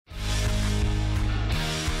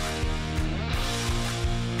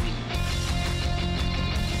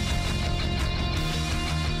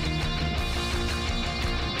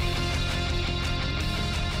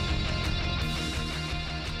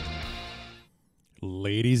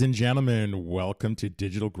Ladies and gentlemen, welcome to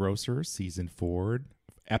Digital Grocer Season 4,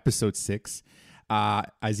 Episode 6.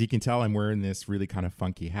 As you can tell, I'm wearing this really kind of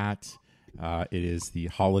funky hat. It is the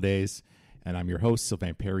holidays, and I'm your host,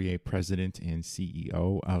 Sylvain Perrier, President and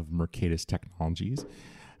CEO of Mercatus Technologies.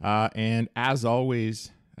 And as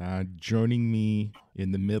always, joining me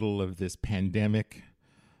in the middle of this pandemic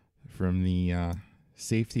from the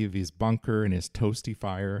safety of his bunker and his toasty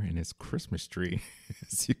fire and his Christmas tree,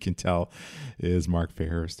 as you can tell, is Mark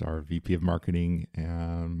Fairhurst, our VP of Marketing.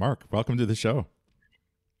 Mark, welcome to the show.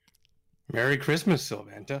 Merry Christmas,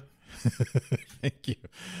 Sylvanta. Thank you.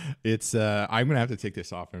 It's I'm going to have to take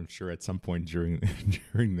this off, I'm sure, at some point during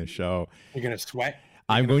the show. You're going to sweat?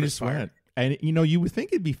 I'm going to sweat. And, you know, you would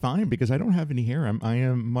think it'd be fine because I don't have any hair. I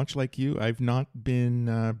am much like you. I've not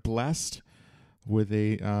been blessed with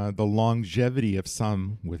the longevity of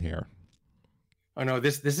some with hair. Oh no,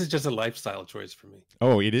 this is just a lifestyle choice for me.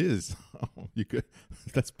 Oh, it is. Oh, you could.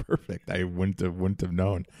 That's perfect. I wouldn't have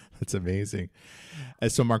known. That's amazing.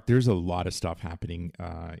 So, Mark, there's a lot of stuff happening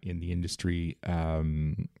in the industry.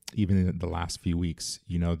 Even in the last few weeks,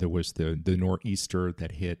 you know, there was the nor'easter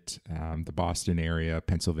that hit the Boston area,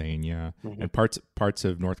 Pennsylvania, and parts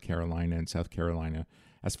of North Carolina and South Carolina,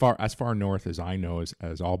 as far north as I know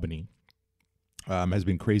as Albany. Has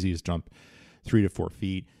been crazy as jump 3 to 4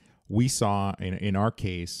 feet. We saw in our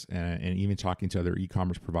case, and even talking to other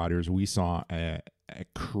e-commerce providers, we saw a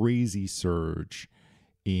crazy surge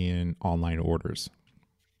in online orders.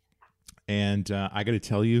 And I got to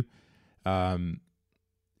tell you,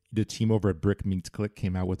 the team over at Brick Meets Click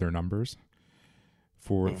came out with their numbers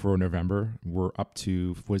for November. We're up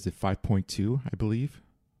to, was it 5.2, I believe,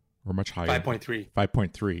 or much higher?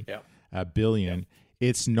 5.3 billion. Yeah.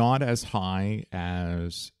 It's not as high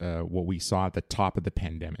as what we saw at the top of the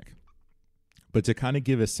pandemic. But to kind of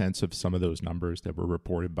give a sense of some of those numbers that were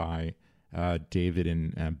reported by David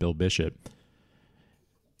and Bill Bishop,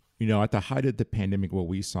 you know, at the height of the pandemic, what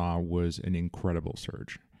we saw was an incredible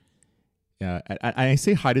surge. I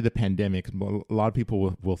say height of the pandemic, a lot of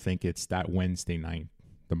people will think it's that Wednesday night,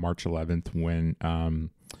 the March 11th, when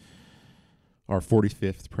our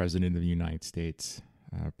 45th president of the United States,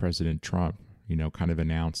 President Trump, you know, kind of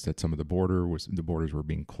announced that some of the borders were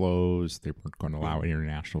being closed. They weren't going to allow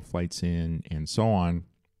international flights in, and so on.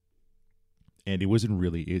 And it wasn't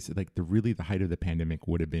really. It's like the height of the pandemic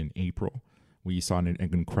would have been April, where you saw an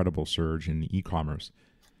incredible surge in the e-commerce.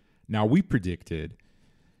 Now we predicted,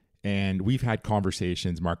 and we've had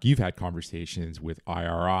conversations. Mark, you've had conversations with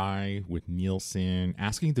IRI, with Nielsen,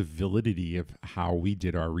 asking the validity of how we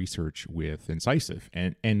did our research with Incisive,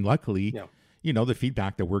 and luckily. Yeah. You know, the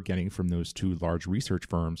feedback that we're getting from those two large research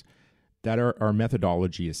firms that our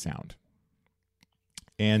methodology is sound.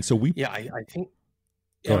 And so I think,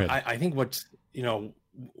 I think what's, you know,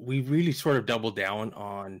 we really sort of doubled down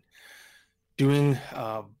on doing,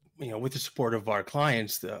 you know, with the support of our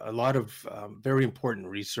clients, a lot of very important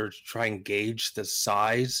research to try and gauge the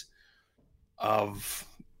size of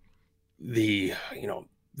the, you know,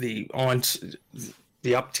 the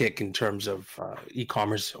uptick in terms of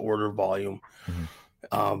e-commerce order volume.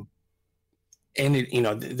 And it, you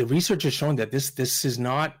know, the research has shown that this is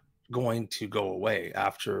not going to go away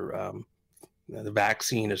after the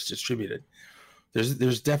vaccine is distributed.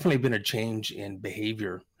 There's definitely been a change in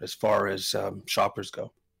behavior as far as shoppers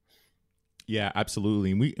go. Yeah,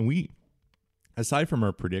 absolutely. And we aside from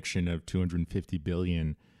our prediction of 250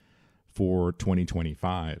 billion for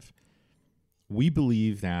 2025, we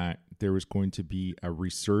believe that there was going to be a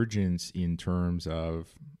resurgence in terms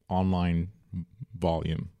of online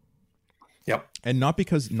volume. Yep. And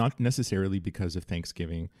not necessarily because of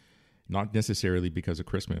Thanksgiving, not necessarily because of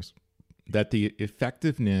Christmas, that the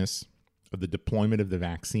effectiveness of the deployment of the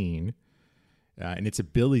vaccine and its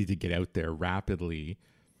ability to get out there rapidly,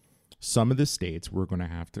 some of the states we're going to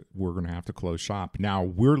have to close shop. Now,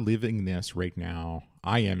 we're living this right now.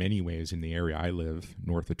 I am anyways in the area I live,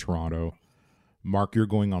 north of Toronto. Mark, you're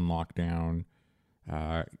going on lockdown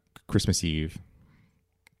Christmas Eve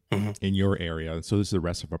in your area. So this is the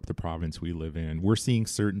rest of the province we live in. We're seeing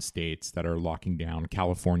certain states that are locking down.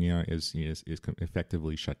 California is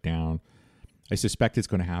effectively shut down. I suspect it's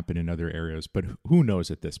going to happen in other areas, but who knows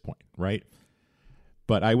at this point, right?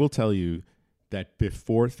 But I will tell you that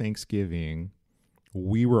before Thanksgiving,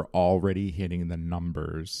 we were already hitting the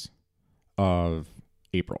numbers of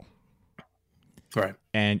April. Right.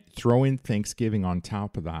 And throw in Thanksgiving on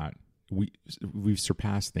top of that, we've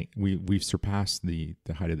surpassed the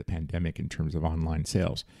height of the pandemic in terms of online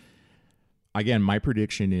sales. Again, my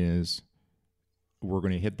prediction is we're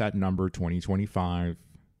going to hit that number 2025.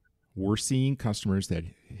 We're seeing customers that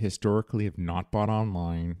historically have not bought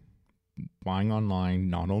online buying online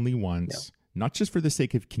not only once, not just for the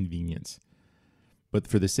sake of convenience, but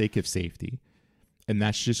for the sake of safety. And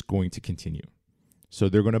that's just going to continue. So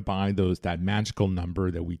they're going to buy that magical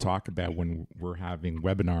number that we talk about when we're having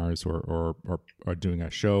webinars or doing a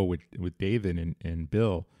show with David and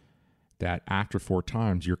Bill, that after 4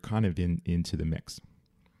 times, you're kind of into the mix,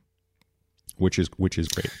 which is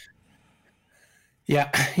great. Yeah,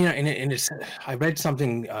 and it's, I read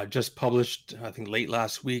something just published, I think late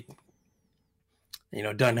last week.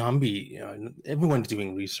 dunnhumby, everyone's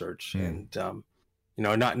doing research and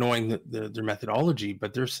not knowing their methodology,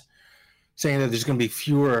 but there's saying that there's going to be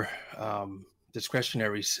fewer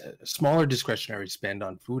smaller discretionary spend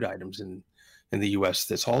on food items in the U.S.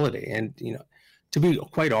 this holiday, and to be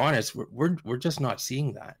quite honest, we're just not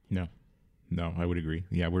seeing that. No, I would agree.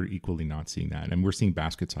 Yeah, we're equally not seeing that, and we're seeing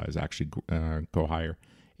basket size actually go higher,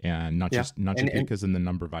 and not just because in the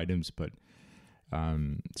number of items, but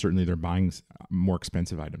certainly they're buying more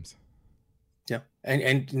expensive items. Yeah,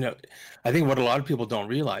 and I think what a lot of people don't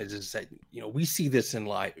realize is that we see this in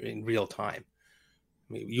real time.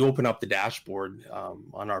 I mean, you open up the dashboard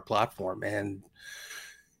on our platform, and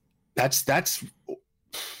that's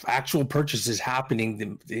actual purchases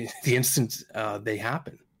happening the instant they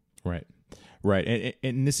happen. Right.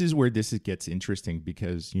 And this is where this gets interesting,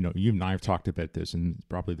 because, you and I have talked about this, and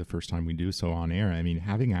probably the first time we do so on air. I mean,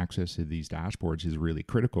 having access to these dashboards is really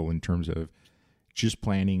critical in terms of just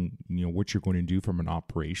planning, what you're going to do from an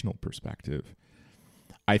operational perspective.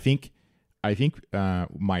 I think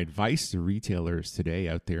my advice to retailers today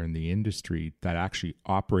out there in the industry that actually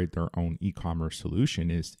operate their own e-commerce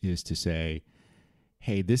solution is to say,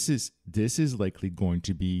 hey, this is likely going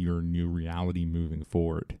to be your new reality moving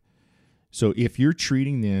forward. So if you're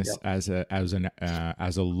treating this as a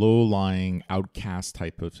low-lying outcast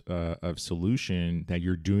type of solution that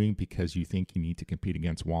you're doing because you think you need to compete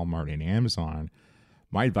against Walmart and Amazon,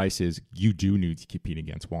 my advice is you do need to compete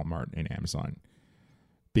against Walmart and Amazon,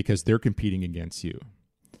 because they're competing against you.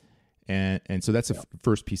 And so that's the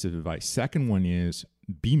first piece of advice. Second one is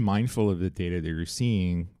be mindful of the data that you're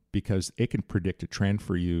seeing, because it can predict a trend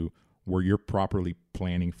for you where you're properly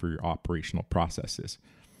planning for your operational processes.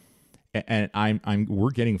 And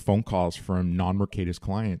we're getting phone calls from non-Mercatus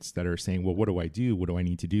clients that are saying, well, what do I do? What do I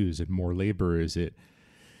need to do? Is it more labor? Is it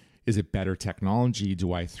better technology?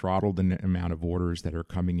 Do I throttle the amount of orders that are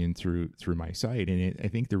coming in through my site? And I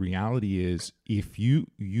think the reality is, if you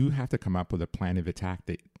have to come up with a plan of attack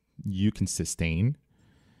that you can sustain,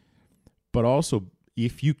 but also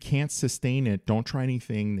if you can't sustain it, don't try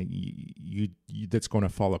anything that you that's going to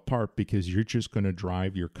fall apart, because you're just going to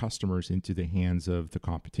drive your customers into the hands of the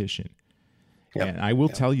competition. And I will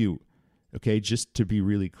tell you, okay, just to be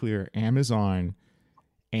really clear, Amazon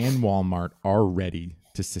and Walmart are ready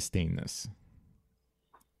to sustain this,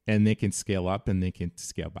 and they can scale up and they can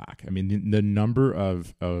scale back. I mean, the number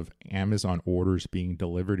of Amazon orders being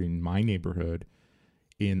delivered in my neighborhood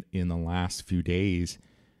in the last few days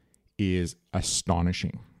is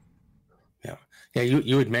astonishing. Yeah.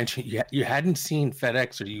 You had mentioned you hadn't seen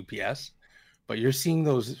FedEx or UPS, but you're seeing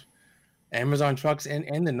those Amazon trucks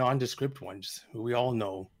and the nondescript ones, who we all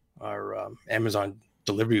know are Amazon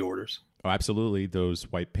delivery orders. Oh, absolutely. Those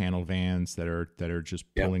white panel vans that are just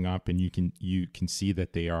pulling up, and you can see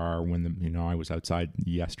that they are, when I was outside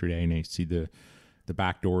yesterday and I see the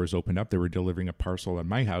back doors opened up. They were delivering a parcel at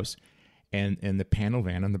my house, and the panel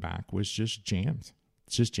van on the back was just jammed.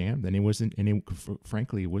 It's just jammed, and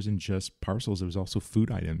frankly, it wasn't just parcels. It was also food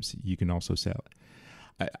items you can also sell.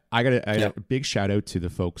 I got a big shout out to the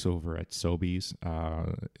folks over at Sobeys,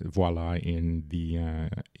 Voila, in the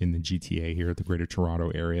GTA here, the Greater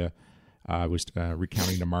Toronto area. I was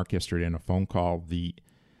recounting to Mark yesterday on a phone call the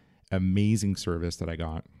amazing service that I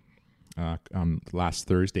got on last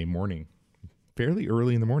Thursday morning, fairly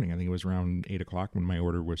early in the morning. I think it was around 8:00 when my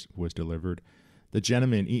order was delivered. The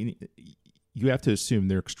gentleman, you have to assume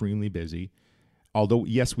they're extremely busy. Although,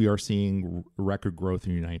 yes, we are seeing record growth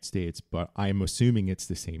in the United States, but I'm assuming it's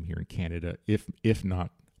the same here in Canada, if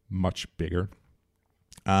not much bigger.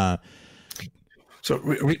 So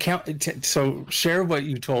share what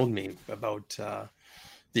you told me about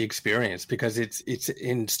the experience, because it's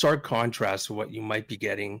in stark contrast to what you might be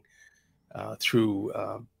getting through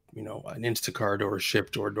an Instacart or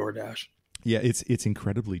Shipt or DoorDash. Yeah, it's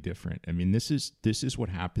incredibly different. I mean, this is what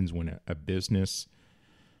happens when a business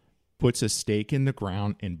puts a stake in the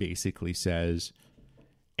ground and basically says,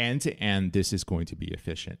 end to end, this is going to be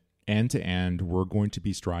efficient. End to end, we're going to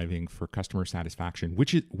be striving for customer satisfaction,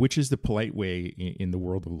 which is the polite way in the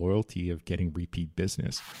world of loyalty of getting repeat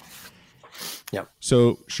business. Yeah.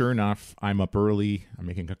 So sure enough, I'm up early. I'm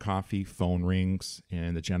making a coffee. Phone rings,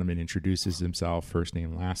 and the gentleman introduces himself, first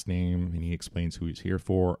name, last name, and he explains who he's here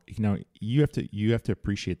for. You know, you have to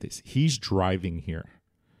appreciate this. He's driving here,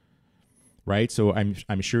 right? So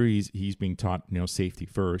I'm sure he's being taught, you know, safety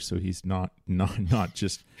first. So he's not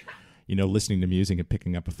just, you know, listening to music and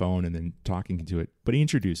picking up a phone and then talking to it. But he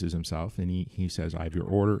introduces himself and he says, "I have your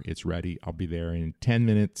order. It's ready. I'll be there in 10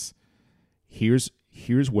 minutes. Here's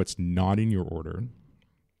what's not in your order,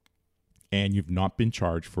 and you've not been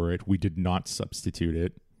charged for it. We did not substitute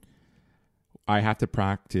it. I have to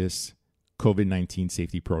practice COVID-19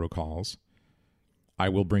 safety protocols. I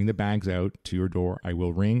will bring the bags out to your door. I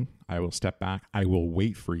will ring. I will step back. I will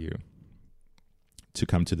wait for you to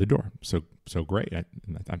come to the door." So great. I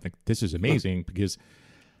think this is amazing because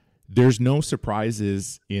there's no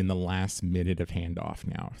surprises in the last minute of handoff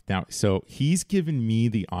now. So he's given me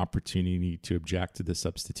the opportunity to object to the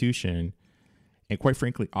substitution and, quite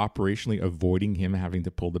frankly, operationally avoiding him having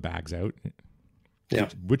to pull the bags out,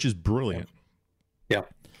 which is brilliant. Yeah.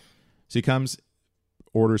 So he comes,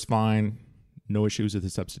 orders fine, no issues with the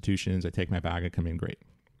substitutions. I take my bag, I come in, great.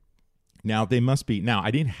 Now,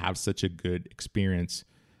 I didn't have such a good experience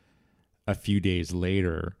a few days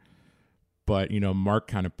later. But, you know, Mark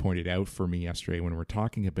kind of pointed out for me yesterday when we were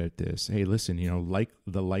talking about this, hey, listen, you know, like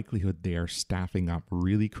the likelihood they are staffing up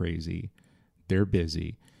really crazy. They're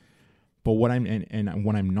busy. But what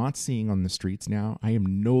I'm not seeing on the streets now, I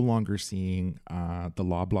am no longer seeing the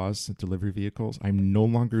Loblaws delivery vehicles. I'm no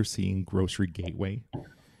longer seeing Grocery Gateway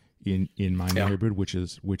in my neighborhood, which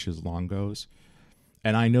is Longo's.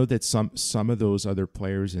 And I know that some of those other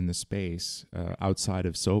players in the space outside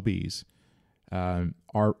of Sobeys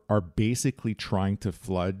are basically trying to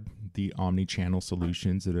flood the omni-channel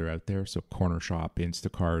solutions that are out there. So Corner Shop,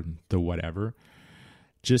 Instacart, the whatever,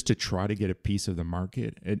 just to try to get a piece of the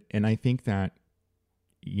market. And I think that,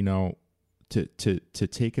 you know, to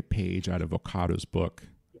take a page out of Ocado's book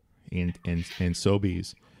and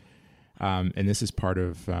Sobeys, and this is part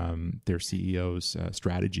of their CEO's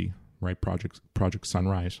strategy, right? Project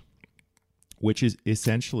Sunrise, which is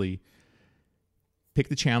essentially pick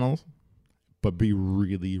the channel, but be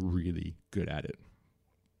really, really good at it.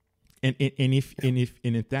 And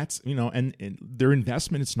if that's, you know, and their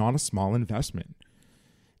investment, it's not a small investment.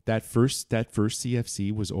 That first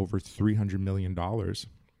CFC was over $300 million.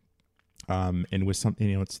 And with something,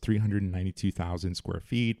 you know, it's 392,000 square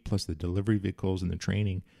feet plus the delivery vehicles and the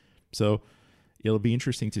training. So it'll be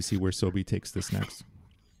interesting to see where Sobeys takes this next.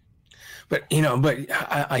 But, you know,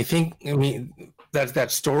 I think, I mean,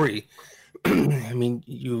 that story, I mean,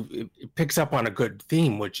 it picks up on a good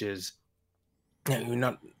theme, which is, you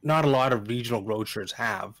know, not a lot of regional grocers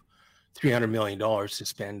have $300 million to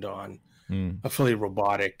spend on a fully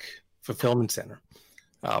robotic fulfillment center.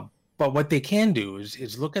 But what they can do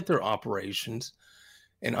is look at their operations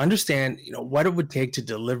and understand, you know, what it would take to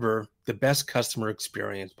deliver the best customer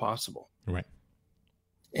experience possible. Right.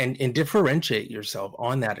 And differentiate yourself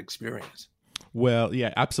on that experience. Well,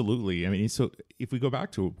 yeah, absolutely. I mean, so if we go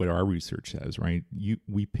back to what our research says, right,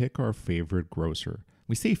 we pick our favorite grocer.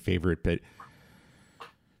 We say favorite, but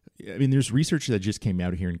I mean, there's research that just came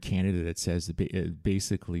out here in Canada that says that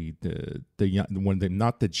basically the young,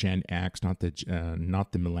 not the Gen X, not the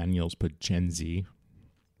millennials, but Gen Z,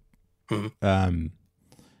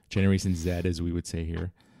 Generation Z, as we would say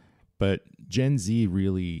here. But Gen Z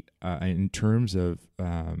really, in terms of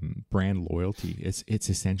brand loyalty, it's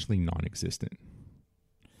essentially non-existent.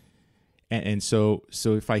 And so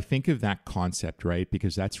if I think of that concept, right,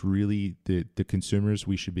 because that's really the consumers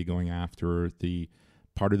we should be going after, the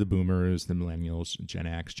part of the boomers, the millennials, Gen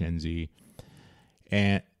X, Gen Z.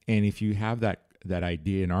 And if you have that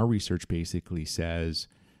idea, and our research basically says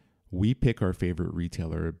we pick our favorite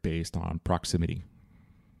retailer based on proximity.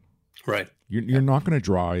 Right. You're not going to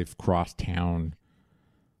drive cross town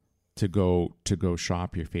to go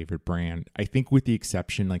shop your favorite brand. I think with the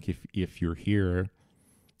exception, like if you're here,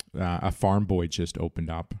 a Farm Boy just opened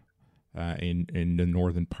up in the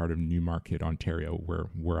northern part of Newmarket, Ontario,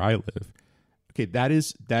 where I live. Okay, that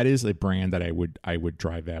is a brand that I would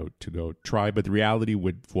drive out to go try. But the reality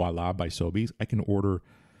with Voila by Sobeys, I can order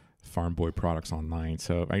Farm Boy products online,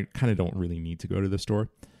 so I kind of don't really need to go to the store.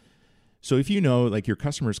 So if you know, like, your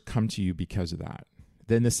customers come to you because of that,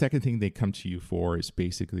 then the second thing they come to you for is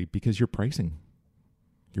basically because your pricing's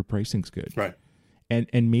good. Right.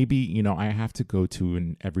 And maybe, you know, I have to go to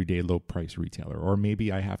an everyday low price retailer, or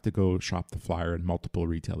maybe I have to go shop the flyer at multiple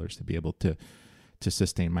retailers to be able to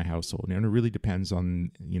sustain my household. And it really depends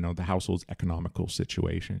on, you know, the household's economical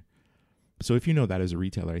situation. So if you know that as a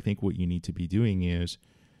retailer, I think what you need to be doing is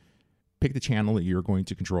pick the channel that you're going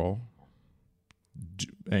to control,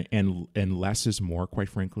 and less is more, quite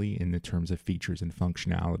frankly, in the terms of features and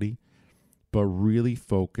functionality, but really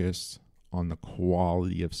focus on the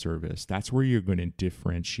quality of service. That's where you're going to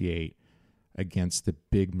differentiate against the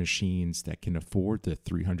big machines that can afford the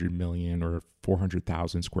 300 million or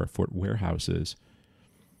 400,000 square foot warehouses.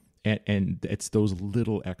 And it's those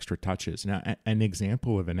little extra touches. Now, an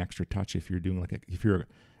example of an extra touch, if you're doing if you're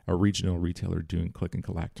a regional retailer doing click and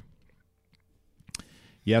collect.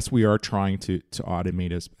 Yes, we are trying to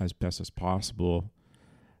automate as best as possible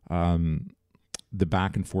the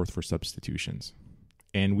back and forth for substitutions.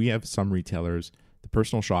 And we have some retailers, the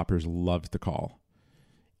personal shoppers love to call.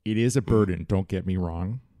 It is a burden, don't get me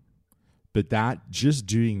wrong. But just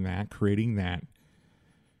doing that, creating that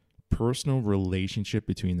personal relationship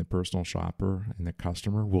between the personal shopper and the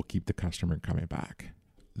customer will keep the customer coming back.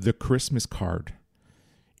 The Christmas card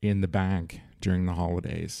in the bag during the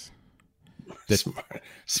holidays.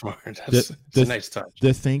 Smart. That's a nice touch.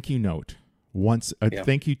 The thank you note,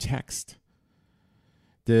 thank you text.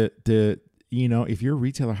 If you're a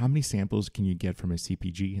retailer, how many samples can you get from a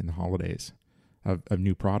CPG in the holidays of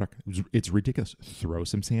new product? It's ridiculous. Throw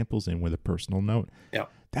some samples in with a personal note. Yeah.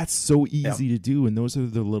 That's so easy to do. And those are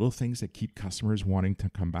the little things that keep customers wanting to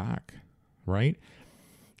come back. Right.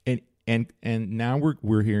 And now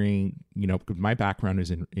we're hearing, my background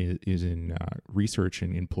is in research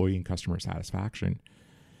and employee and customer satisfaction.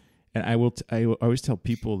 And I always tell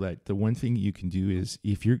people that the one thing you can do is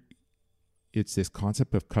it's this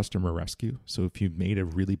concept of customer rescue. So if you've made a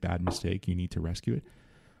really bad mistake, you need to rescue it.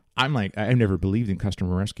 I've never believed in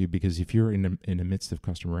customer rescue, because if you're in the midst of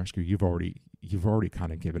customer rescue, you've already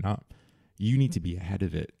kind of given up. You need to be ahead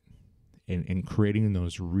of it, and creating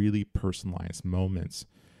those really personalized moments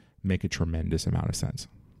make a tremendous amount of sense.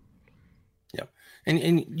 Yeah.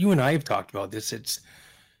 And you and I have talked about this. It's,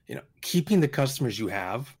 keeping the customers you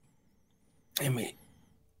have. I mean,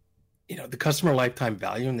 the customer lifetime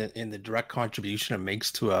value and the direct contribution it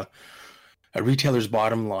makes to a retailer's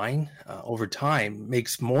bottom line over time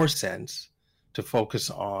makes more sense to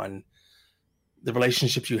focus on the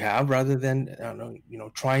relationships you have, rather than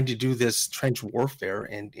trying to do this trench warfare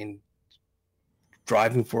and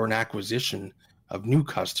driving for an acquisition of new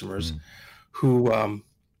customers who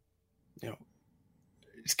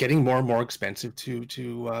it's getting more and more expensive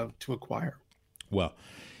to acquire. Well,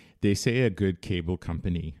 they say a good cable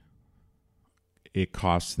company, it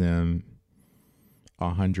costs them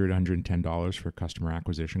 $110 for customer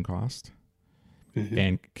acquisition cost,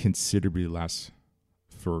 and considerably less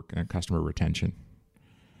for customer retention.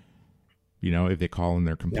 If they call and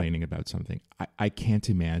they're complaining about something, I can't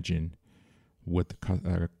imagine what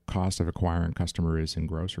the cost of acquiring a customer is in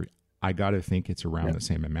grocery. I got to think it's around the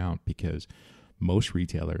same amount, because most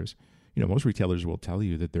retailers will tell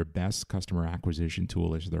you that their best customer acquisition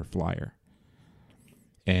tool is their flyer.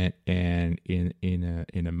 And in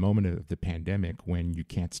a moment of the pandemic, when you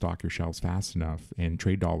can't stock your shelves fast enough and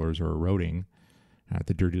trade dollars are eroding,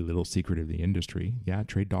 the dirty little secret of the industry,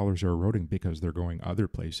 trade dollars are eroding because they're going other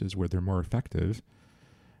places where they're more effective.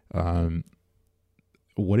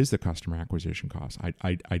 What is the customer acquisition cost?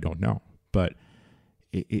 I don't know. But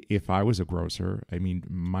if I was a grocer,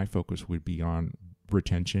 my focus would be on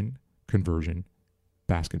retention, conversion,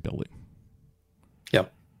 basket building.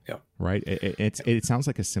 Yep. Right. It sounds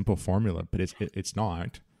like a simple formula, but it's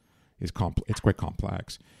not. It's quite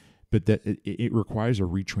complex. But that it requires a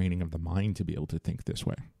retraining of the mind to be able to think this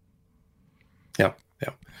way. Yeah.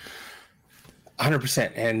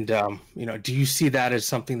 100%. And do you see that as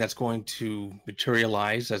something that's going to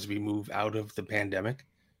materialize as we move out of the pandemic,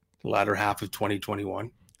 the latter half of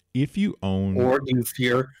 2021? If you own, or do you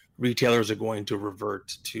fear retailers are going to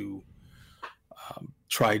revert to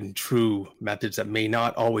tried and true methods that may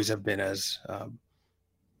not always have been as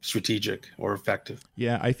strategic or effective?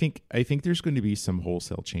 Yeah, I think there's going to be some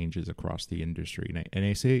wholesale changes across the industry, and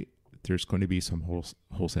I say there's going to be some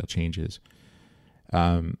wholesale changes.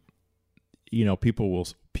 People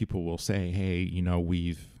will say, hey,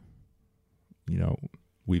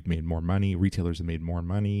 we've made more money. Retailers have made more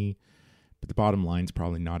money, but the bottom line is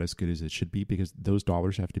probably not as good as it should be, because those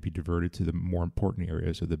dollars have to be diverted to the more important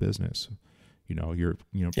areas of the business. You're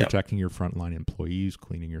protecting your frontline employees,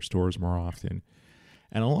 cleaning your stores more often.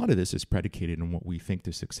 And a lot of this is predicated on what we think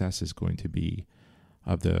the success is going to be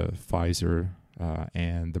of the Pfizer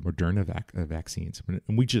and the Moderna vaccines.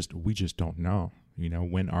 And we just don't know.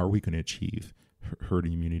 When are we going to achieve herd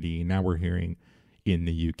immunity? Now we're hearing in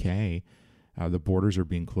the UK, the borders are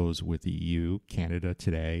being closed with the EU, Canada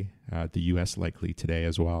today, the US likely today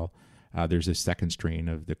as well. There's a second strain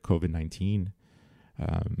of the COVID-19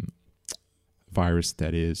 virus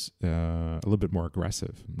that is a little bit more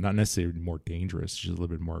aggressive, not necessarily more dangerous, just a little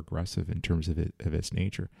bit more aggressive in terms of its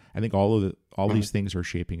nature. I think all these things are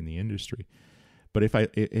shaping the industry. But if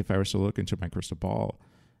I was to look into my crystal ball,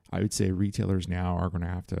 I would say retailers now are going to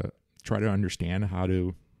have to try to understand how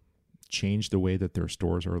to change the way that their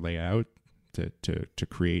stores are laid out to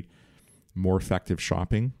create more effective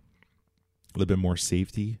shopping, a little bit more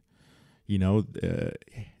safety. You know,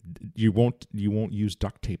 you won't use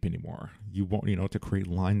duct tape anymore. You won't, to create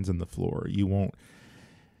lines on the floor. You won't.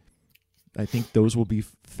 I think those will be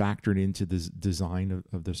factored into the design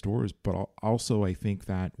of the stores. But also, I think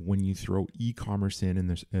that when you throw e-commerce in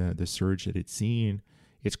and the surge that it's seen,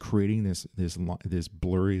 it's creating this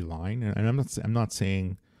blurry line. And I'm not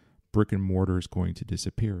saying brick and mortar is going to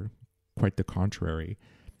disappear. Quite the contrary.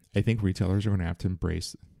 I think retailers are going to have to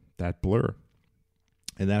embrace that blur.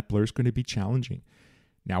 And that blur is going to be challenging.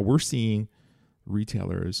 Now we're seeing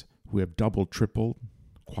retailers who have doubled, tripled,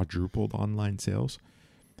 quadrupled online sales,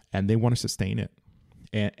 and they want to sustain it.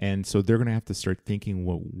 And so they're going to have to start thinking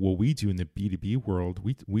what we do in the B2B world.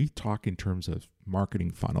 We talk in terms of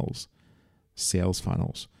marketing funnels, sales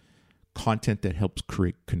funnels, content that helps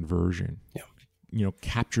create conversion. Yeah.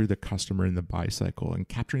 Capture the customer in the buy cycle. And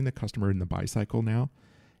capturing the customer in the buy cycle now,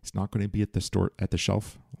 it's not going to be at the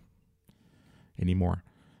shelf anymore.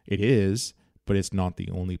 It is, but it's not the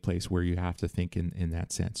only place where you have to think in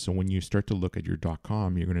that sense. So when you start to look at your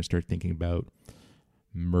 .com, you're going to start thinking about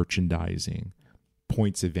merchandising,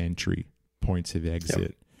 points of entry, points of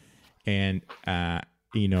exit, and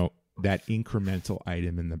that incremental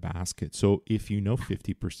item in the basket. So if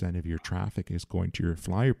 50% of your traffic is going to your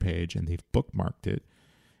flyer page and they've bookmarked it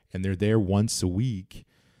and they're there once a week,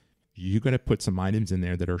 you're going to put some items in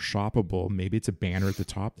there that are shoppable. Maybe it's a banner at the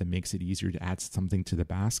top that makes it easier to add something to the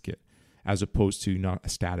basket, as opposed to not a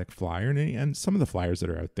static flyer. And some of the flyers that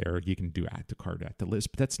are out there, you can do add to cart, add to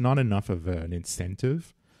list, but that's not enough of an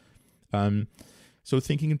incentive. So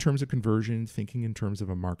thinking in terms of conversion, thinking in terms of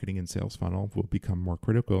a marketing and sales funnel will become more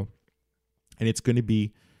critical. And it's going to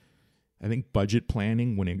be, I think, budget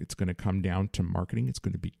planning. When it's going to come down to marketing, it's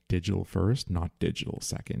going to be digital first, not digital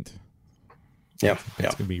second.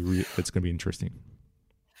 It's going to be interesting.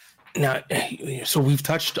 Now, so we've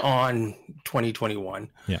touched on 2021.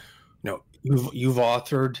 Yeah. You've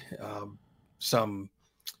authored some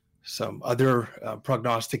other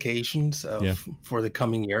prognostications for the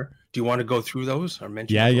coming year. Do you want to go through those or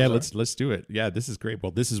mention? Yeah. Let's do it. Yeah, this is great.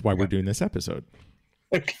 Well, this is why we're doing this episode.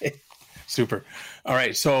 Okay. Super. All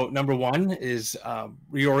right. So number one is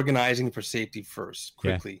reorganizing for safety first.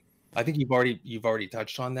 Quickly, I think you've already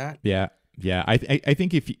touched on that. Yeah. I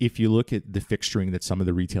think if you look at the fixturing that some of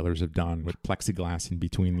the retailers have done with plexiglass in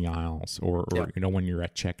between the aisles, or when you're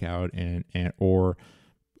at checkout and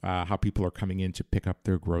how people are coming in to pick up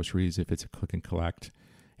their groceries if it's a click and collect,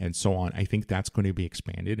 and so on, I think that's going to be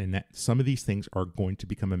expanded, and that some of these things are going to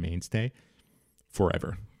become a mainstay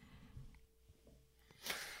forever.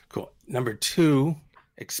 Cool. Number two,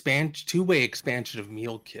 two-way expansion of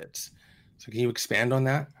meal kits. So can you expand on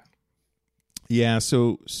that? Yeah,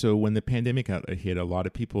 so when the pandemic hit, a lot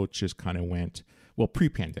of people just kind of went, well,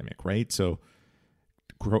 pre-pandemic, right? So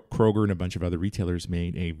Kroger and a bunch of other retailers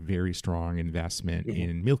made a very strong investment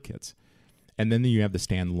in meal kits. And then you have the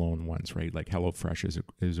standalone ones, right? Like HelloFresh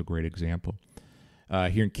is a great example.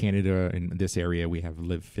 Here in Canada, in this area, we have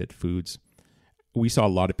Live Fit Foods. We saw a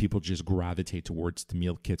lot of people just gravitate towards the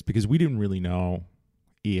meal kits because we didn't really know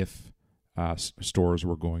if stores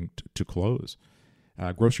were going to close.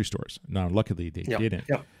 Grocery stores. Now, luckily, they didn't.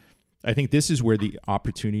 Yep. I think this is where the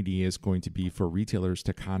opportunity is going to be for retailers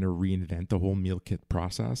to kind of reinvent the whole meal kit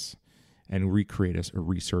process and recreate a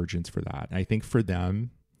resurgence for that. And I think for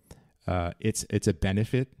them, it's a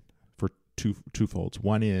benefit for twofolds.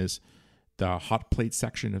 One is the hot plate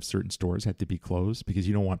section of certain stores had to be closed because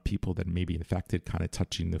you don't want people that may be infected kind of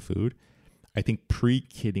touching the food. I think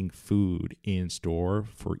pre-kitting food in store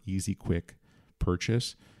for easy, quick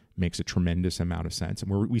purchase makes a tremendous amount of sense,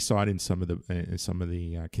 and we saw it in some of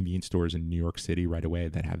the convenience stores in New York City right away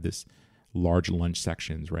that have this large lunch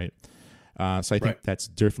sections, right? So I think that's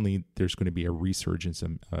definitely, there's going to be a resurgence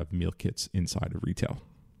of meal kits inside of retail.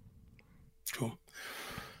 Cool.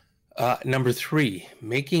 Number three,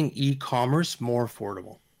 making e-commerce more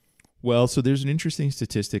affordable. Well, so there's an interesting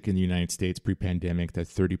statistic in the United States pre-pandemic that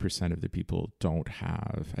 30% of the people don't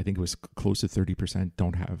have, I think it was close to 30%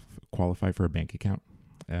 don't have qualify for a bank account.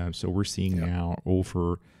 So we're seeing now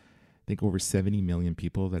over 70 million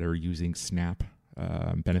people that are using SNAP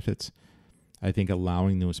benefits. I think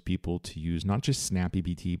allowing those people to use not just SNAP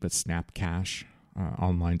EBT, but SNAP Cash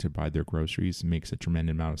online to buy their groceries. It makes a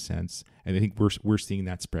tremendous amount of sense. And I think we're seeing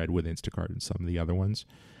that spread with Instacart and some of the other ones.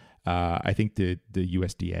 I think the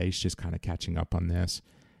USDA is just kind of catching up on this,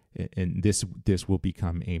 and this will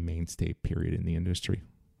become a mainstay period in the industry.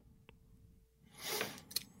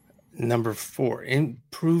 Number 4,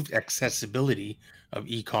 improved accessibility of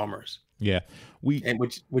e-commerce. Yeah,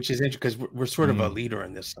 which is interesting because we're sort of a leader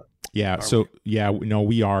in this. Yeah, so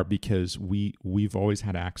we are, because we've always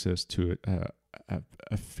had access to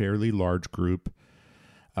a fairly large group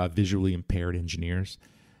of visually impaired engineers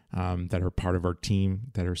that are part of our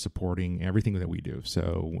team that are supporting everything that we do.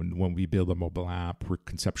 So when we build a mobile app, we're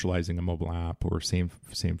conceptualizing a mobile app, or same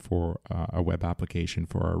for a web application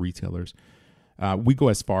for our retailers. We go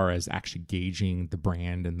as far as actually gauging the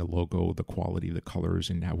brand and the logo, the quality, the colors,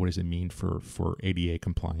 and what does it mean for ADA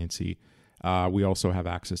compliancy. We also have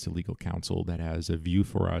access to legal counsel that has a view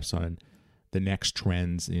for us on the next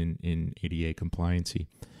trends in ADA compliancy.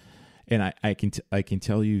 And I can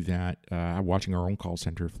tell you that watching our own call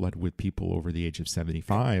center flood with people over the age of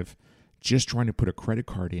 75, just trying to put a credit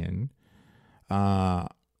card in,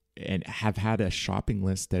 and have had a shopping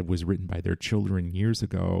list that was written by their children years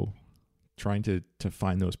ago. Trying to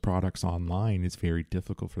find those products online is very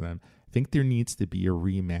difficult for them. I think there needs to be a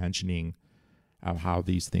reimagining of how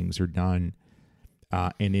these things are done,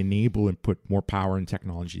 and enable and put more power and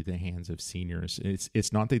technology in the hands of seniors.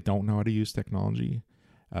 It's not they don't know how to use technology.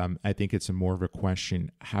 I think it's more of a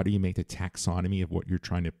question, how do you make the taxonomy of what you're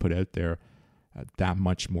trying to put out there that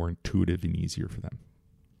much more intuitive and easier for them?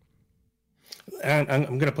 And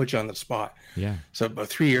I'm going to put you on the spot. Yeah. So about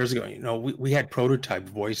 3 years ago, we had prototyped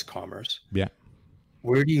voice commerce. Yeah.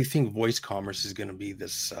 Where do you think voice commerce is going to be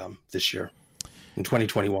this year in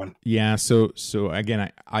 2021? Yeah. So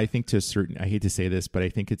again, I think I hate to say this, but I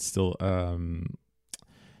think it's still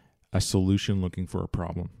a solution looking for a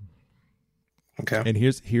problem. Okay. And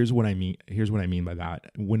here's what I mean. Here's what I mean by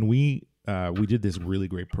that. When we did this really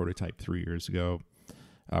great prototype 3 years ago,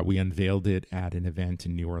 we unveiled it at an event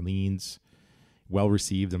in New Orleans. Well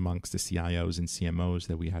received amongst the CIOs and CMOs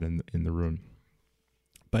that we had in the room.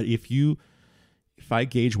 But if I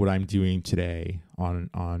gauge what I'm doing today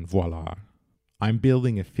on Voila, I'm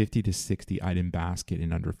building a 50 to 60 item basket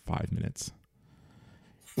in under 5 minutes.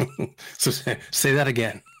 So say that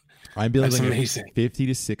again. I'm building a 50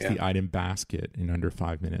 to 60 item basket in under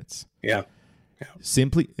 5 minutes. Yeah.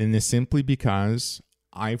 Simply because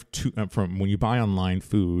from when you buy online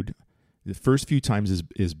food, the first few times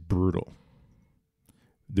is brutal.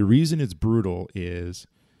 The reason it's brutal is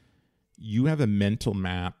you have a mental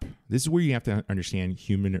map. This is where you have to understand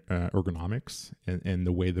human ergonomics and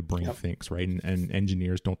the way the brain thinks, right? And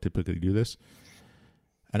engineers don't typically do this.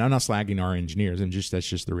 And I'm not slagging our engineers. That's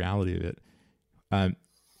just the reality of it.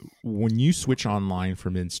 When you switch online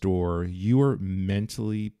from in-store, you are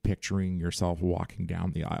mentally picturing yourself walking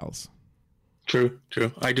down the aisles. True.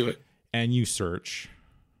 I do it. And you search.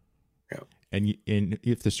 And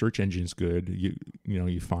if the search engine's good,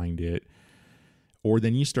 you find it, or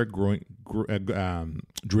then you start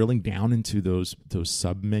drilling down into those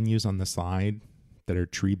sub menus on the side that are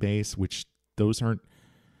tree based, which those aren't.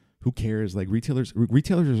 Who cares? Like retailers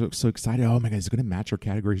are so excited. Oh my God, it's going to match our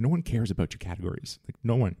categories. No one cares about your categories. Like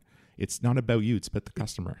no one. It's not about you. It's about the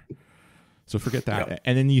customer. So forget that. Yep.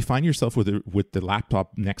 And then you find yourself with the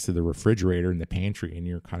laptop next to the refrigerator in the pantry, and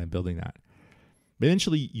you're kind of building that.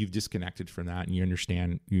 Eventually, you've disconnected from that, and you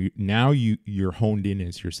understand. You're honed in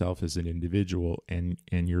as yourself as an individual, and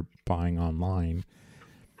you're buying online.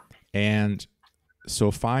 And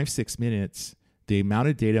so 5-6 minutes, the amount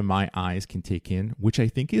of data my eyes can take in, which I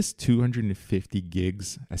think is 250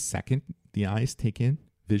 gigs a second, the eyes take in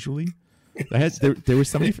visually. There was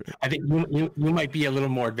somebody. I think you might be a little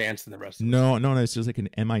more advanced than the rest of us. No. It's just like an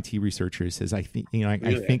MIT researcher says. I think really? I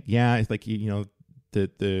think it's like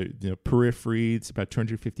the periphery, it's about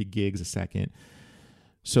 250 gigs a second.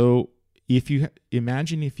 So if you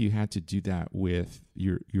had to do that with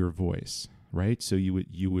your voice, right? So you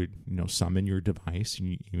would summon your device, and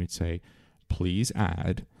you would say, please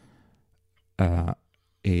add a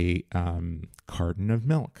carton of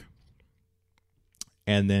milk.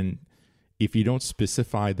 And then if you don't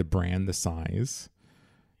specify the brand, the size,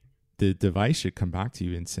 the device should come back to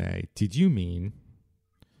you and say, did you mean?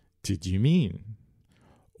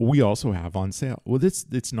 We also have on sale. Well,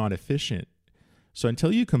 it's not efficient. So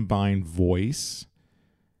until you combine voice,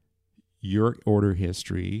 your order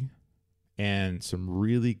history, and some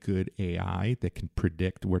really good AI that can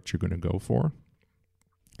predict what you're going to go for,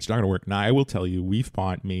 it's not going to work. Now, I will tell you, we've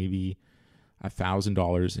bought maybe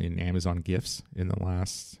 $1,000 in Amazon gifts in the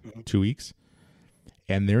last 2 weeks.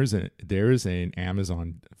 And there's an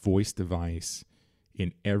Amazon voice device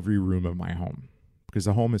in every room of my home because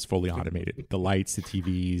the home is fully automated. The lights, the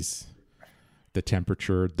TVs, the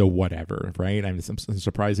temperature, the whatever, right? I'm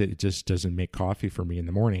surprised that it just doesn't make coffee for me in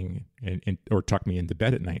the morning and or tuck me into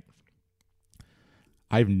bed at night.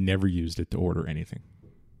 I've never used it to order anything.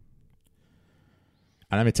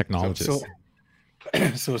 And I'm a technologist.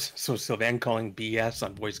 So Sylvain calling BS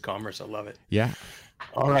on voice commerce. I love it. Yeah.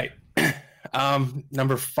 All right.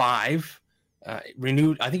 Number 5,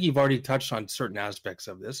 renewed. I think you've already touched on certain aspects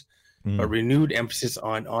of this, but renewed emphasis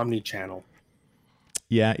on omni-channel.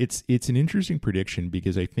 Yeah, it's an interesting prediction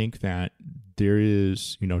because I think that there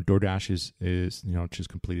is, DoorDash is just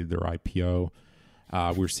completed their IPO.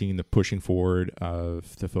 We're seeing the pushing forward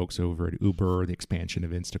of the folks over at Uber, the expansion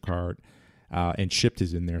of Instacart, and Shipt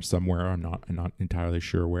is in there somewhere. I'm not entirely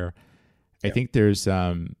sure where. I think there's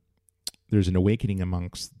an awakening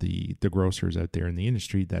amongst the grocers out there in the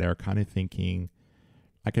industry that are kind of thinking,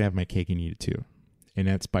 I could have my cake and eat it too. And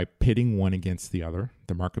that's by pitting one against the other,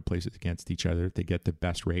 the marketplaces against each other. They get the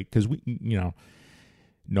best rate because no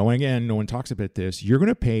one talks about this. You're going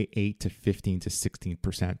to pay 8 to 15 to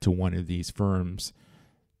 16% to one of these firms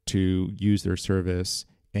to use their service.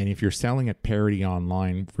 And if you're selling at parity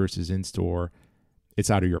online versus in store, it's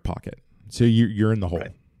out of your pocket. So you're in the hole.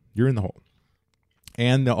 Right. You're in the hole.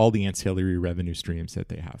 And all the ancillary revenue streams that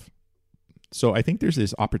they have. So I think there's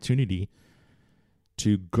this opportunity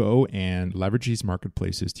to go and leverage these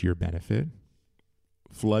marketplaces to your benefit,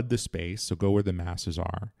 flood the space, so go where the masses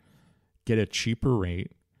are, get a cheaper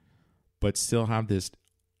rate, but still have this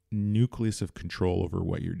nucleus of control over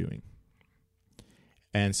what you're doing.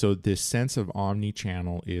 And so this sense of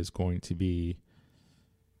omni-channel is going to be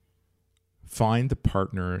find the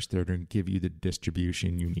partners that are going to give you the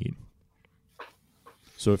distribution you need.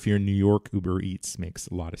 So if you're in New York, Uber Eats makes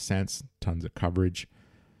a lot of sense, tons of coverage.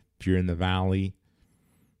 If you're in the Valley,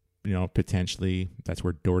 potentially that's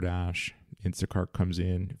where DoorDash, Instacart comes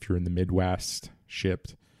in. If you're in the Midwest,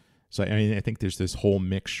 Shipt. So I think there's this whole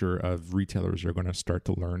mixture of retailers are going to start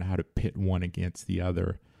to learn how to pit one against the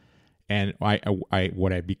other. And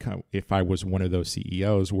if I was one of those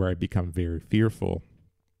CEOs, where I become very fearful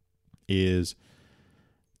is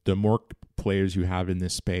the more players you have in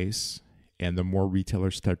this space and the more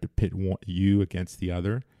retailers start to pit you against the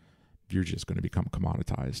other, you're just going to become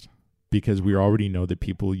commoditized. Because we already know that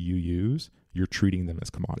people you use, you're treating them as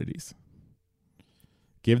commodities.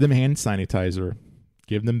 Give them hand sanitizer.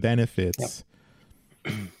 Give them benefits.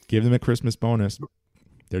 Yep. Give them a Christmas bonus.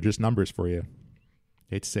 They're just numbers for you.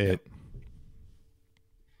 Hate to say it.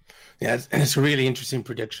 Yeah, it's a really interesting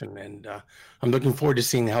prediction, and I'm looking forward to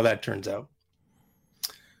seeing how that turns out.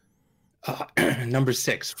 Number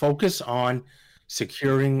 6, focus on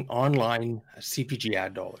securing online CPG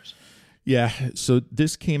ad dollars. Yeah, so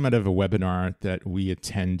this came out of a webinar that we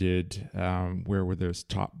attended where were those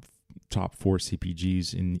top 4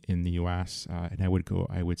 CPGs in the US, and I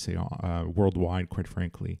would say worldwide, quite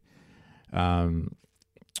frankly.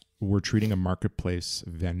 We're treating a marketplace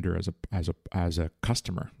vendor as a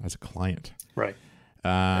customer, as a client. Right.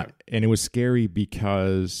 And it was scary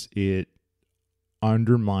because it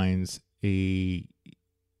undermines a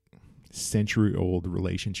century-old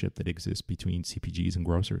relationship that exists between CPGs and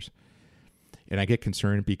grocers. And I get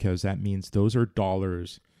concerned because that means those are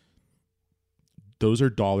dollars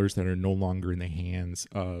that are no longer in the hands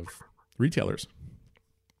of retailers.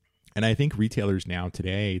 And I think retailers now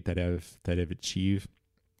today that have achieved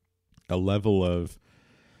a level of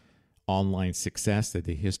online success that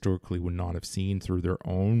they historically would not have seen through their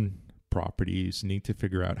own properties need to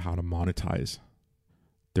figure out how to monetize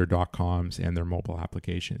their .coms and their mobile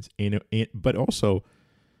applications. But also,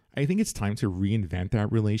 I think it's time to reinvent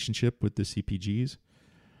that relationship with the CPGs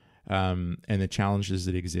and the challenges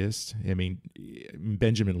that exist. I mean,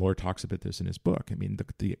 Benjamin Lohr talks about this in his book. I mean,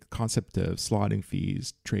 the concept of slotting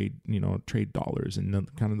fees, trade dollars,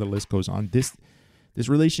 and kind of the list goes on. This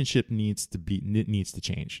relationship needs to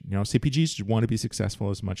change. CPGs want to be successful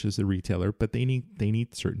as much as the retailer, but they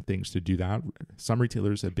need certain things to do that. Some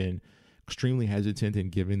retailers have been extremely hesitant in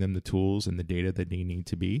giving them the tools and the data that they need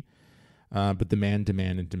to be. But demand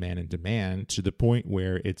to the point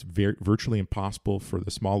where it's virtually impossible for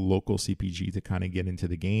the small local CPG to kind of get into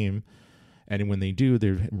the game. And when they do,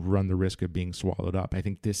 they run the risk of being swallowed up. I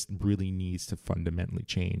think this really needs to fundamentally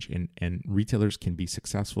change. And retailers can be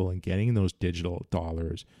successful in getting those digital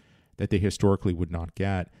dollars that they historically would not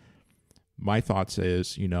get. My thoughts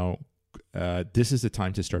is, this is the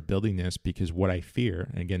time to start building this, because what I fear,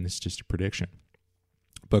 and again, this is just a prediction,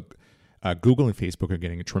 but Google and Facebook are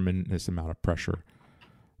getting a tremendous amount of pressure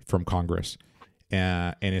from Congress,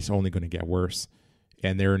 and it's only going to get worse.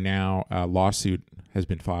 And there are now a lawsuit has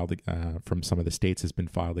been filed from some of the states has been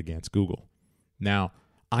filed against Google. Now,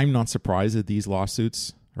 I'm not surprised that these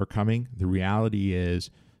lawsuits are coming. The reality is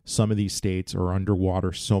some of these states are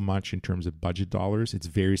underwater so much in terms of budget dollars. It's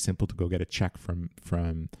very simple to go get a check from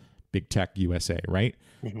Big Tech USA, right?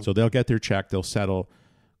 Mm-hmm. So they'll get their check, they'll settle.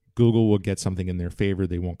 Google will get something in their favor.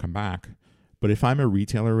 They won't come back. But if I'm a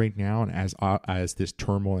retailer right now, and as this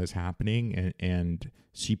turmoil is happening, and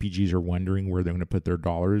CPGs are wondering where they're going to put their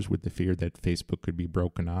dollars with the fear that Facebook could be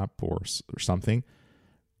broken up or something,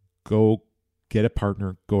 go get a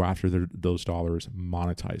partner, go after those dollars,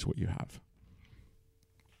 monetize what you have.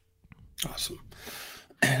 Awesome.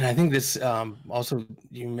 And I think this also,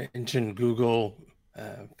 you mentioned Google,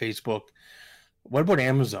 Facebook. What about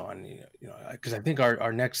Amazon? Because I think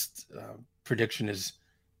our next prediction is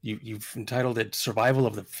you've entitled it "Survival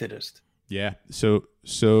of the Fittest." Yeah. So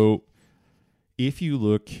if you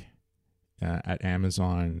look at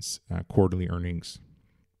Amazon's quarterly earnings,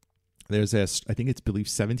 there's I think it's believed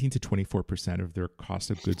 17 to 24% of their cost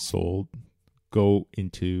of goods sold go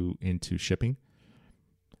into shipping.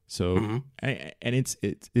 So, mm-hmm. and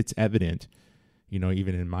it's evident,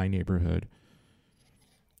 even in my neighborhood,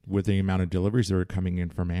 with the amount of deliveries that are coming in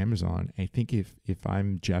from Amazon. I think if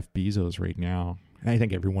I'm Jeff Bezos right now, and I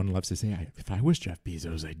think everyone loves to say, if I was Jeff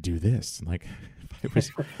Bezos, I'd do this. Like, if I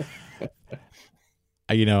was,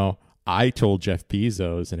 I told Jeff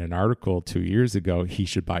Bezos in an article 2 years ago, he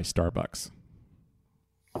should buy Starbucks.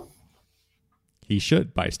 He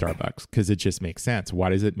should buy Starbucks because it just makes sense. Why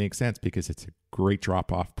does it make sense? Because it's a great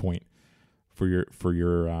drop-off point for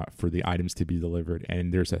the items to be delivered.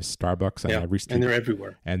 And there's a Starbucks on every street. And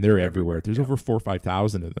they're everywhere. There's over 4,000 or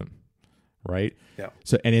 5,000 of them, right? Yeah.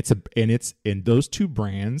 So and those two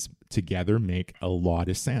brands together make a lot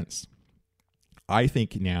of sense. I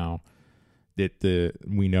think now that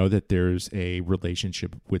we know that there's a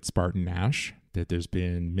relationship with SpartanNash, that there's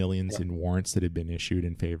been millions in warrants that have been issued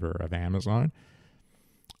in favor of Amazon.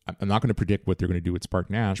 I'm not going to predict what they're going to do with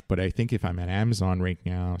SpartanNash, but I think if I'm at Amazon right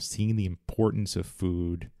now, seeing the importance of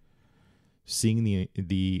food, seeing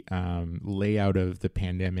the layout of the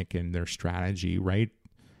pandemic and their strategy, right,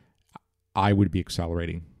 I would be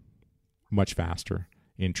accelerating much faster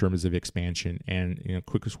in terms of expansion. And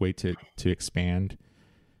quickest way to expand,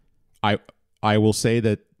 I will say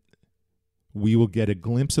that we will get a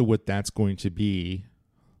glimpse of what that's going to be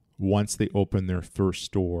once they open their first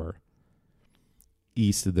store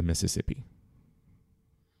east of the Mississippi.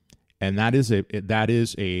 And that is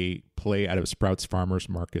a play out of Sprouts Farmers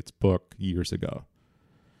Market's book years ago.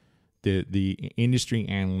 The industry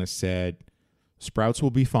analyst said Sprouts will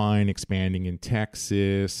be fine expanding in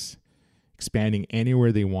Texas, expanding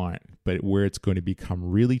anywhere they want, but where it's going to become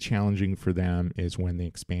really challenging for them is when they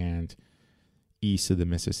expand east of the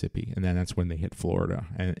Mississippi, and then that's when they hit Florida,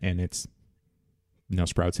 and it's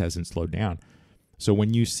Sprouts hasn't slowed down. So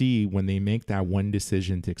when they make that one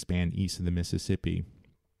decision to expand east of the Mississippi,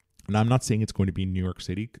 and I'm not saying it's going to be New York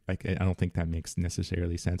City, I don't think that makes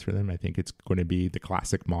necessarily sense for them. I think it's going to be the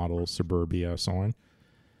classic model, suburbia, so on.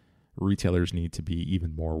 Retailers need to be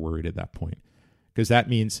even more worried at that point, because that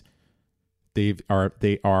means they are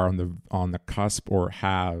on the cusp or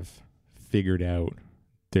have figured out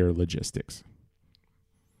their logistics.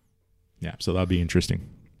 Yeah, so that'll be interesting.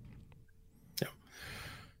 Yeah.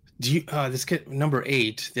 Do you this get number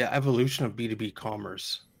 8, the evolution of B2B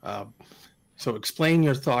commerce? So explain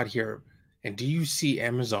your thought here, and do you see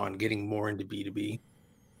Amazon getting more into B2B?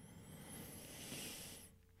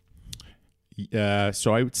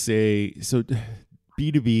 So I would say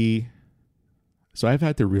B2B. So I've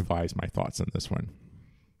had to revise my thoughts on this one.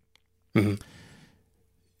 Mm-hmm.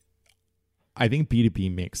 I think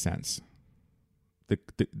B2B makes sense.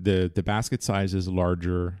 The basket size is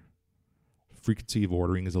larger, frequency of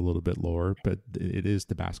ordering is a little bit lower, but it is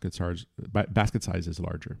the basket size is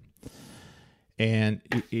larger. And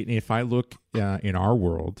if I look in our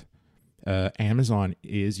world, Amazon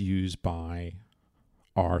is used by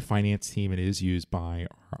our finance team. It is used by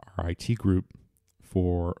our IT group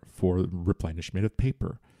for replenishment of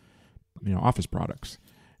paper, office products,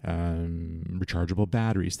 rechargeable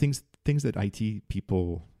batteries, things that IT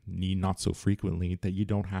people need not so frequently, that you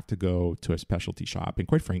don't have to go to a specialty shop. And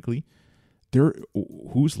quite frankly,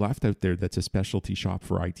 who's left out there that's a specialty shop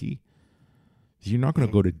for IT? You're not going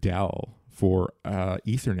to go to Dell for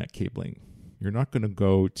Ethernet cabling. You're not going to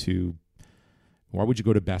go to, why would you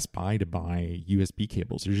go to Best Buy to buy USB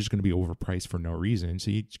cables? They're just going to be overpriced for no reason. So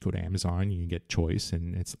you just go to Amazon, you get choice,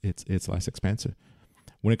 and it's less expensive.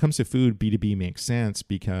 When it comes to food, B2B makes sense,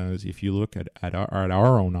 because if you look at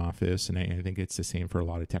our own office, and I think it's the same for a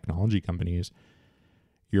lot of technology companies,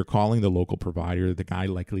 You're calling the local provider, the guy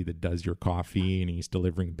likely that does your coffee, and he's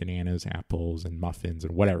delivering bananas, apples, and muffins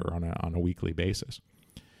and whatever on a weekly basis.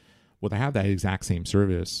 Well, to have that exact same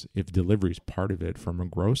service, if delivery is part of it from a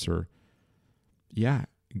grocer, yeah,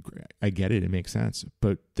 I get it. It makes sense.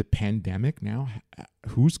 But the pandemic now,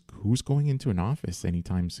 who's going into an office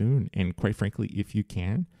anytime soon? And quite frankly, if you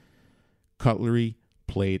can, cutlery,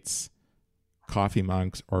 plates, coffee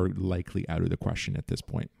mugs are likely out of the question at this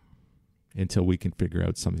point until we can figure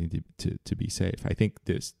out something to be safe. I think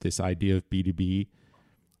this idea of B2B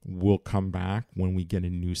will come back when we get a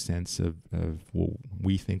new sense of what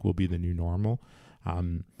we think will be the new normal. So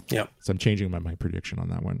I'm changing my prediction on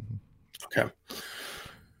that one. Okay.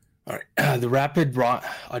 All right. The rapid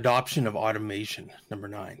adoption of automation, number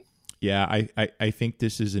 9. Yeah, I think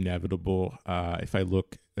this is inevitable. If I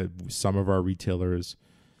look at some of our retailers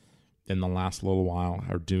in the last little while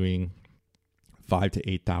are doing 5,000 to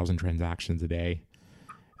 8,000 transactions a day.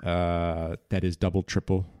 That is double,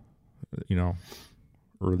 triple,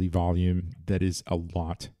 early volume. That is a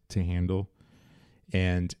lot to handle.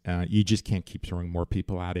 And you just can't keep throwing more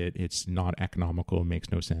people at it. It's not economical. It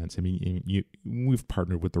makes no sense. I mean, we've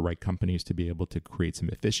partnered with the right companies to be able to create some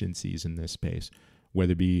efficiencies in this space,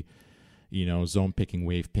 whether it be, zone picking,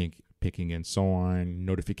 wave picking, and so on,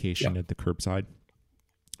 notification at the curbside.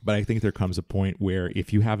 But I think there comes a point where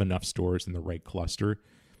if you have enough stores in the right cluster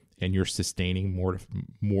and you're sustaining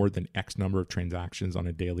more than X number of transactions on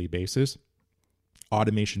a daily basis,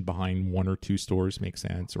 automation behind 1 or 2 stores makes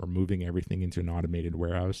sense, or moving everything into an automated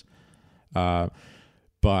warehouse.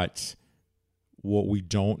 But what we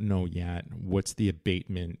don't know yet, what's the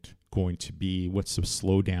abatement going to be? What's the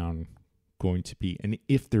slowdown going to be? And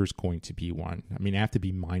if there's going to be one, I mean, I have to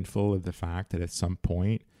be mindful of the fact that at some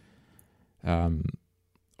point,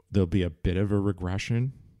 there'll be a bit of a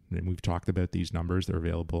regression. And we've talked about these numbers. They're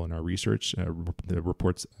available in our research, the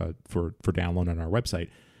reports for download on our website.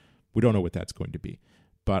 We don't know what that's going to be.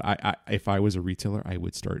 But if I was a retailer, I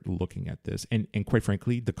would start looking at this. And quite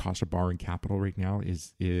frankly, the cost of borrowing capital right now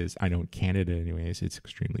is I know in Canada anyways, it's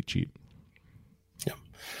extremely cheap. Yeah.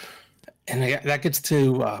 And that gets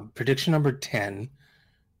to prediction number 10,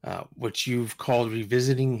 which you've called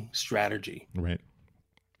revisiting strategy. Right.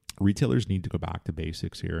 Retailers need to go back to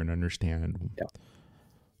basics here and understand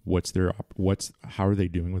how are they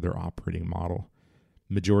doing with their operating model.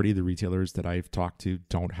 Majority of the retailers that I've talked to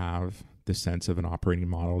don't have the sense of an operating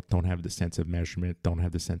model, don't have the sense of measurement, don't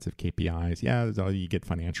have the sense of KPIs. Yeah, you get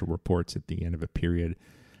financial reports at the end of a period.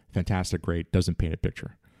 Fantastic, great. Doesn't paint a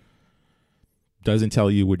picture. Doesn't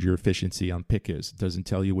tell you what your efficiency on pick is. Doesn't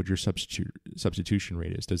tell you what your substitution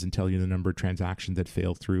rate is. Doesn't tell you the number of transactions that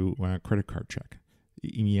fail through a credit card check.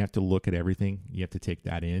 You have to look at everything. You have to take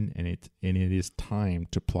that in, and it is time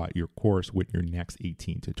to plot your course what your next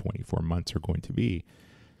 18 to 24 months are going to be.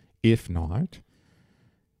 If not,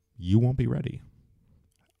 you won't be ready.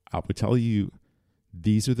 I would tell you,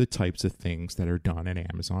 these are the types of things that are done at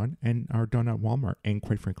Amazon and are done at Walmart, and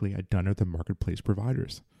quite frankly, are done at the marketplace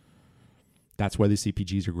providers. That's why the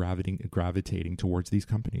CPGs are gravitating towards these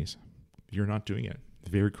companies. You're not doing it. It's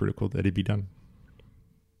very critical that it be done.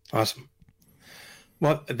 Awesome.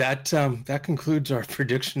 Well, that concludes our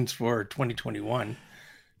predictions for 2021.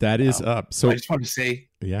 That is up. So I just want to say,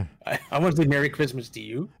 I want to say Merry Christmas to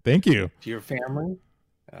you. Thank you. To your family,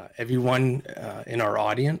 everyone in our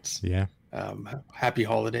audience. Yeah. Happy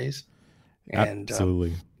holidays. And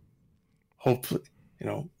absolutely. Hopefully,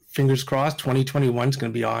 fingers crossed, 2021 is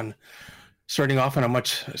going to be starting off on a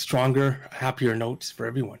much stronger, happier notes for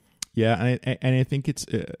everyone. Yeah, and I think it's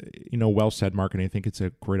well said, Mark, and I think it's a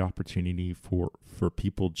great opportunity for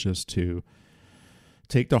people just to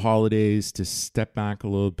take the holidays, to step back a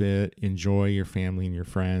little bit, enjoy your family and your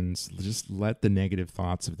friends, just let the negative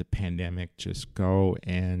thoughts of the pandemic just go,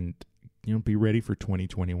 and be ready for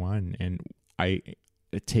 2021. And I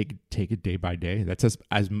take it day by day. That's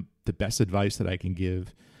as the best advice that I can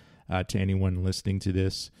give to anyone listening to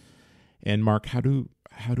this. And Mark, how do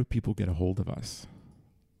people get a hold of us?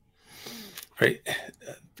 Right.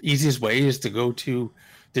 Easiest way is to go to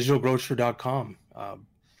digitalgrocer.com.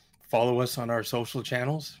 Follow us on our social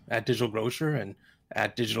channels at Digital Grocer and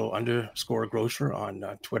at digital_grocer on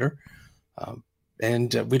Twitter.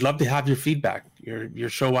 And we'd love to have your feedback, your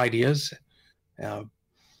show ideas. And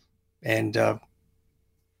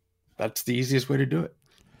that's the easiest way to do it.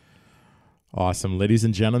 Awesome. Ladies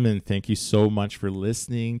and gentlemen, thank you so much for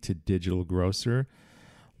listening to Digital Grocer.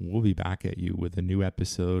 We'll be back at you with a new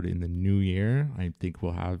episode in the new year. I think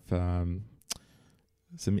we'll have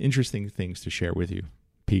some interesting things to share with you.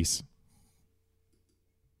 Peace.